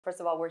First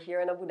of all, we're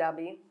here in Abu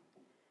Dhabi.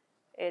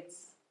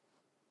 It's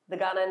the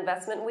Ghana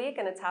Investment Week,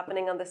 and it's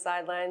happening on the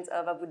sidelines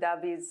of Abu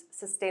Dhabi's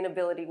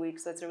Sustainability Week,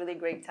 so it's a really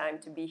great time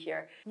to be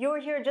here. You were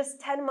here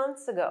just 10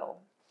 months ago.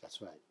 That's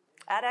right.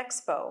 At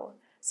Expo.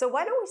 So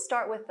why don't we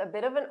start with a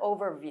bit of an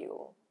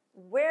overview?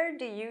 Where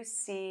do you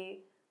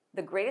see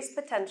the greatest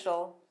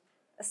potential,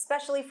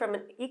 especially from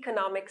an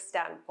economic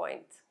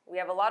standpoint? We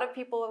have a lot of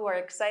people who are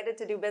excited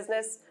to do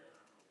business.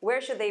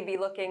 Where should they be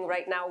looking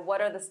right now? What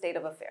are the state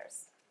of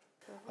affairs?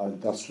 Our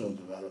industrial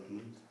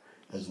development,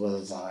 as well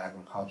as our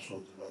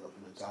agricultural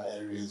development, are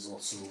areas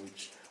also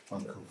which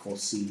one can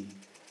foresee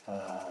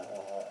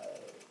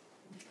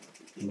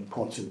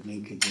important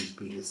linkages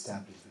being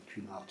established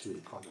between our two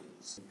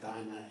economies.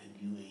 Ghana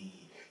and UAE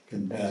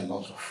can bear a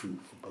lot of fruit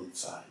for both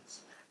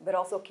sides. But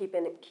also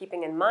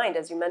keeping in mind,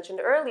 as you mentioned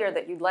earlier,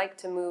 that you'd like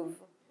to move,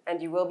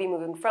 and you will be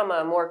moving from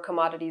a more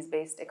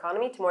commodities-based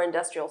economy to more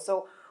industrial.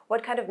 So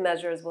what kind of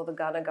measures will the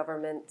Ghana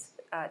government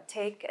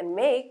take and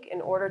make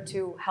in order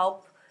to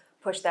help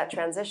push that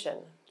transition?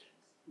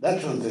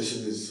 That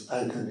transition is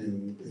anchored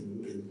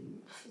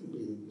in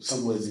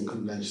some ways in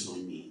conventional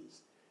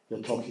means.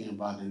 You're talking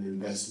about an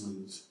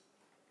investment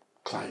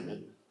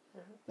climate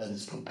that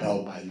is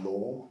propelled by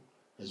law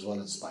as well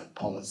as by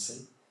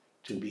policy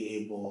to be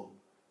able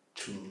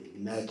to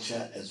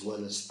nurture as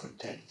well as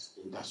protect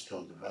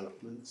industrial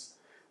developments.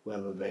 We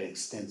have a very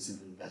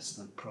extensive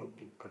investment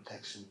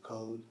protection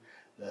code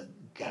that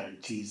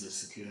guarantees the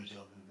security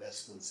of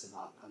investments in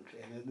our country,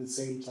 and at the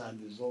same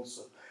time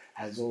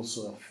has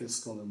also a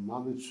fiscal and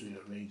monetary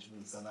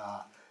arrangements that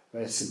are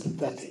very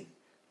sympathetic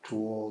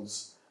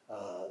towards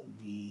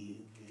the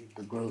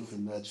growth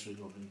and nurturing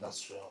of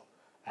industrial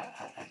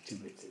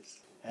activities,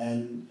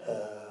 and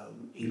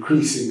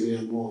increasingly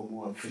a more and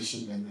more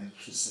efficient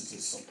electricity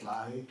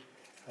supply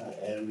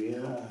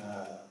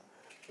area,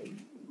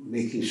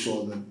 making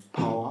sure that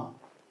power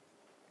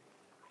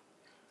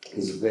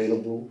is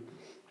available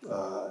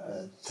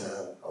at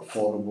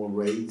affordable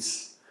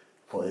rates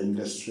for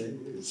industry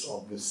is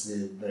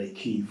obviously very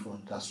key for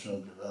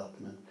industrial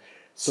development.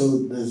 So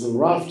there's a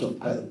raft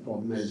of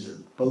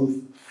measures, both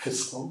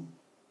fiscal,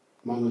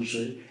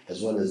 monetary,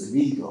 as well as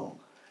legal,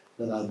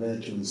 that are there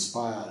to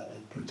inspire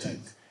and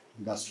protect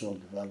industrial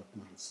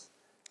developments.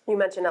 You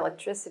mentioned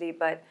electricity,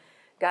 but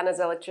Ghana's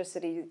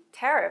electricity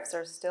tariffs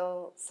are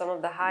still some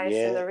of the highest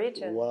in the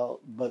region. Well,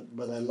 but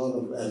a lot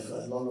of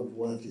effort, a lot of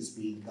work is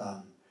being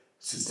done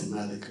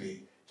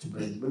systematically to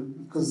bring.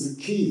 But because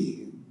the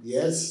key,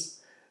 yes,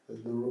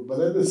 but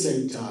at the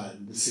same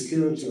time, the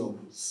security of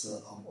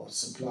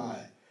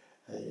supply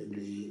in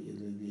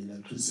the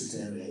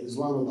electricity area is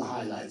one of the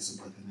highlights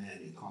of the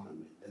Ghanaian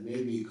economy. There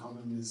may be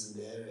economies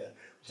in the area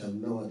which have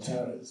lower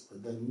tariffs,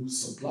 but then whose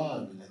supply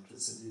of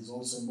electricity is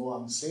also more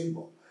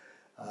unstable.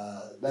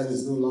 That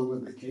is no longer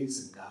the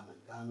case in Ghana.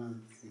 Ghana,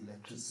 the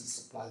electricity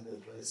supply is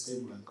very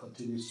stable and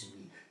continues to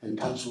be, and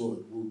touch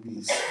wood, will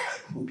be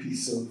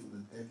so for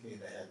the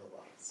decade ahead of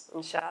us.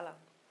 Inshallah.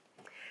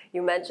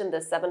 You mentioned the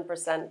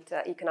 7%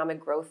 economic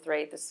growth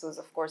rate. This was,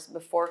 of course,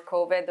 before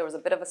COVID. There was a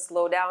bit of a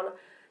slowdown.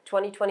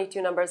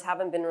 2022 numbers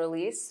haven't been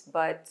released,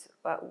 but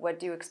what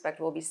do you expect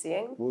we'll be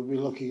seeing? We'll be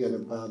looking at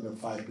about a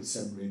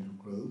 5% rate of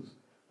growth,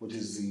 which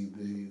is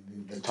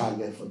the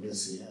target for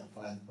this year,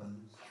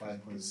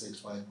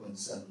 5.6,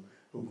 5.7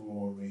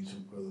 overall rate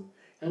of growth.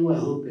 And we're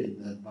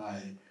hoping that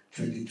by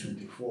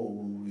 2024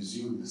 we'll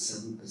resume the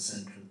 7%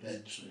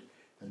 trajectory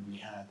that we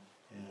had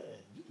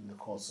in the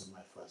course of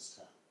my first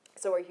term.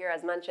 So we're here,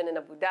 as mentioned, in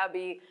Abu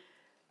Dhabi.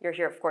 You're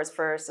here, of course,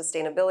 for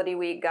Sustainability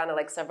Week. Ghana,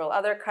 like several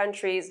other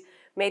countries,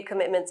 made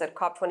commitments at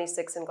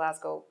COP26 in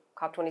Glasgow,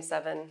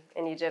 COP27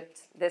 in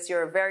Egypt. This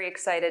year, we're very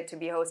excited to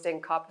be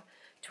hosting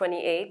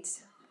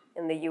COP28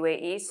 in the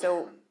UAE.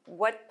 So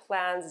what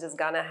plans does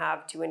Ghana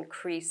have to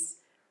increase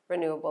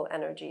renewable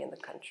energy in the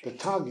country? The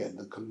target,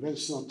 the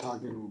conventional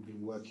target we'll be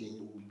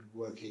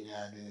working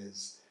at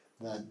is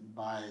that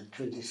by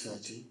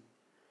 2030,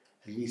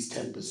 at least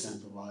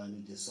 10% of our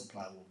energy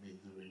supply will be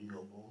the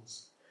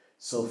renewables.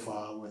 So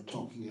far, we're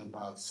talking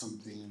about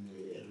something in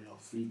the area of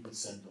 3%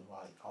 of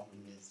our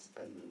economy is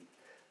dependent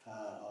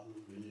on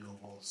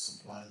renewable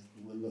supplies.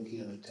 We're looking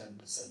at a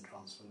 10%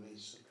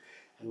 transformation.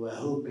 And we're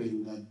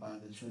hoping that by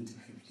the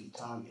 2050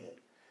 target,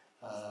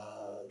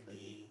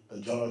 the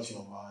majority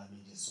of our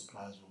energy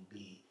supplies will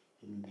be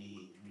in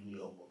the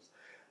renewables.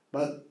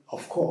 But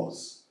of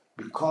course,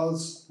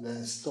 because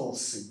there's still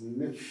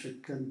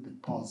significant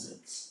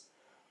deposits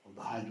of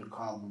the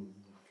hydrocarbons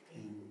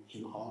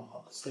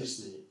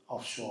especially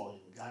offshore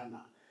in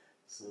Ghana,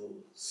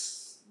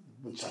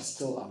 which are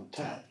still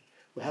untapped,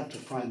 we have to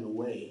find a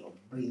way of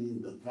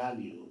bringing the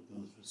value of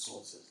those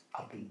resources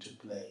up into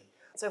play.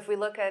 So if we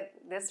look at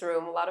this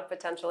room, a lot of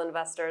potential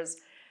investors,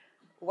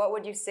 what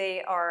would you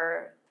say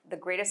are the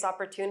greatest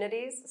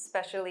opportunities,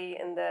 especially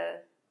in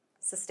the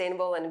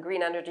sustainable and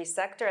green energy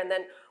sector? And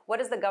then what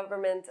is the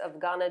government of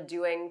Ghana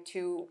doing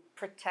to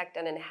protect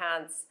and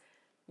enhance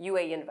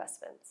UAE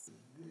investments?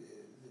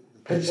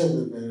 The picture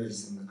that there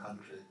is in the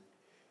country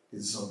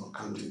is of a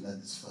country that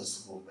is,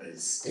 first of all, very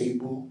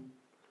stable,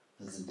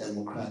 There's a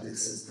democratic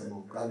system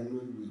of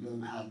government. We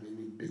don't have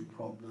any big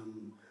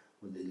problem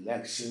with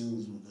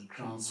elections, with the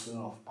transfer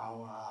of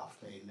power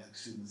after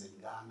elections in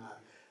Ghana.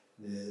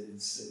 There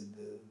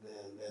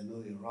are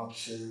no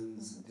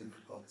eruptions,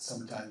 difficult.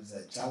 Sometimes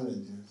there are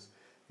challenges,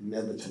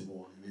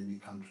 inevitable in any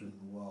country in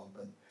the world,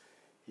 but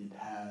it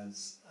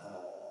has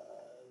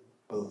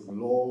both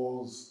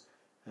laws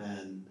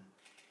and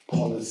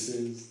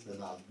policies that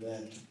are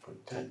there to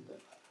protect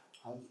them.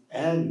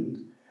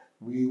 And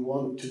we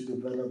want to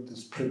develop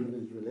this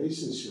privileged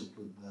relationship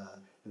with the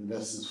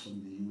investors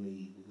from the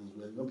UAE, because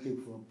we're looking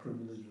for a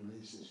privileged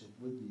relationship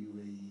with the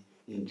UAE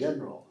in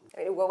general.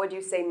 What would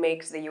you say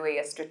makes the UAE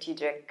a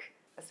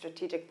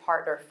strategic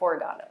partner for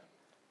Ghana?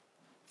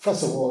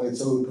 First of all,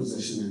 its own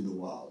position in the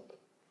world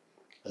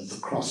as the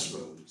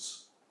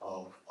crossroads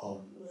of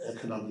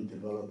economic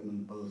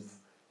development, both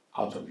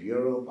out of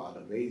Europe, out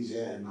of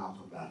Asia, and out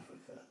of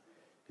Africa.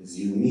 It's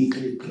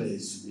uniquely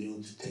placed to be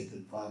able to take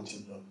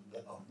advantage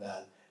of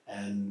that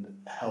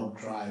and help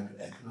drive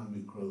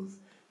economic growth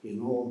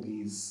in all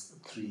these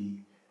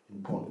three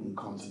important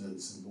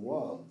continents in the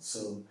world.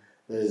 So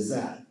there is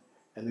that.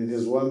 And it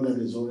is one that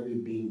is already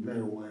being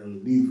very well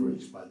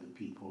leveraged by the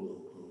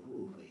people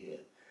over here.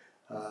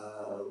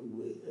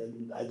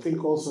 And I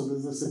think also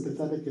there's a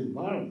sympathetic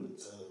environment.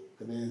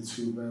 Ghanaians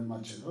feel very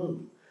much at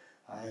home.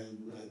 I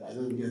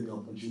don't get the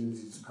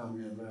opportunity to come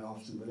here very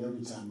often, but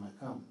every time I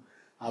come,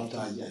 after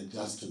I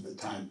adjust to the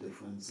time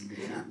difference, it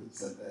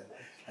becomes an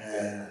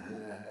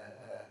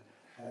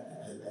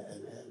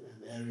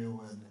area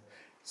where...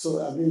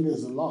 So I think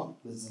there's a lot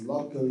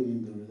going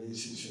in the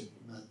relationship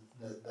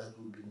that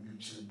will be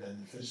mutually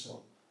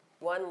beneficial.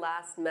 One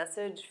last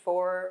message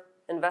for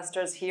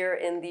investors here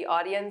in the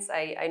audience.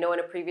 I know in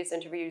a previous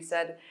interview you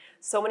said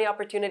so many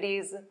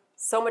opportunities,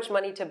 so much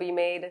money to be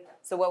made.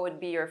 So what would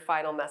be your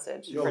final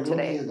message for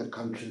today? You're looking at a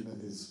country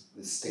that is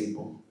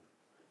stable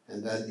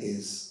and that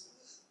is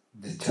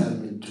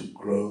determined to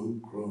grow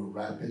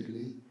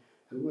rapidly.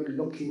 And we're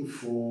looking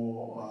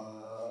for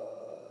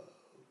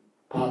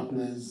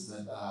partners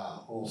that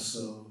are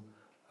also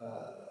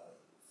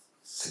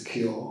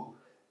secure,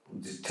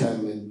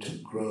 determined to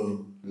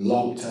grow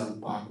long-term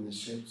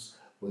partnerships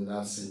with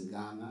us in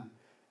Ghana.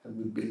 And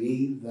we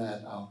believe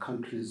that our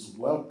country is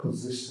well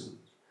positioned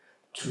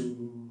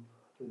to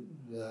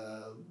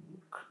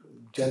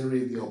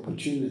generate the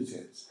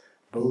opportunities,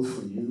 both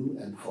for you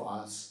and for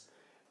us,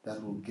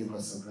 that will give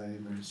us a very,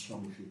 very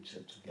strong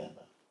future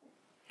together.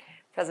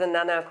 President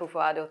Nana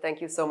Akufo-Addo,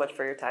 thank you so much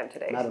for your time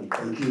today. Madam,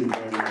 thank you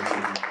very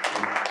much.